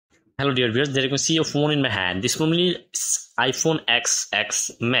Hello dear viewers, there you can see your phone in my hand. This phone is iPhone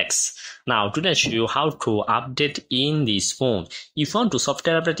XX Max. Now today I show you how to update in this phone. If you want to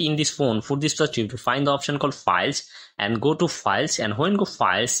software update in this phone, for this first you have to find the option called files and go to files, and when you go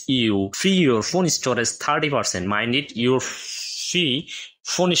files you free your phone storage 30%. Mind it, your free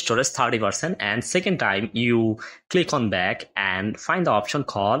phone storage 30%, and second time you click on back and find the option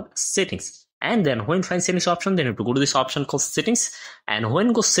called settings. And then when you find settings option, then you have to go to this option called settings, and when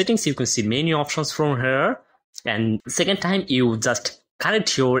you go settings you can see many options from here. And second time you just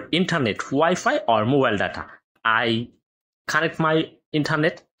connect your internet, Wi-Fi or mobile data. I connect my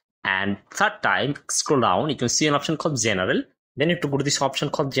internet, and third time scroll down, you can see an option called general. Then you have to go to this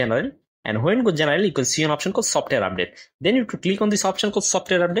option called general, and when you go general you can see an option called software update. Then you have to click on this option called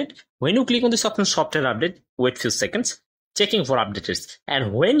software update. When you click on this option software update, wait few seconds, checking for updates,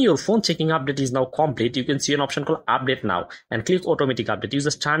 and when your phone checking update is now complete, you can see an option called update now, and click automatic update. You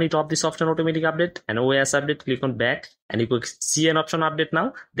just turn it off, this option automatic update, and OS update, click on back, and you can see an option update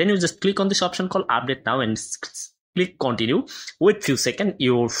now. Then you just click on this option called update now and click continue. Wait few seconds,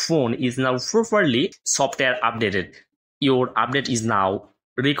 your phone is now properly software updated. Your update is now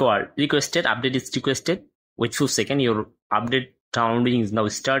requested, update is requested. Wait few seconds, your update downloading is now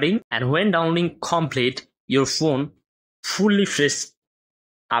starting, and when downloading complete, your phone fully fresh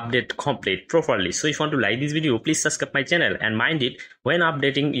update complete properly. So if you want to like this video, please subscribe my channel, and mind it, when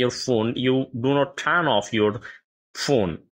updating your phone you do not turn off your phone.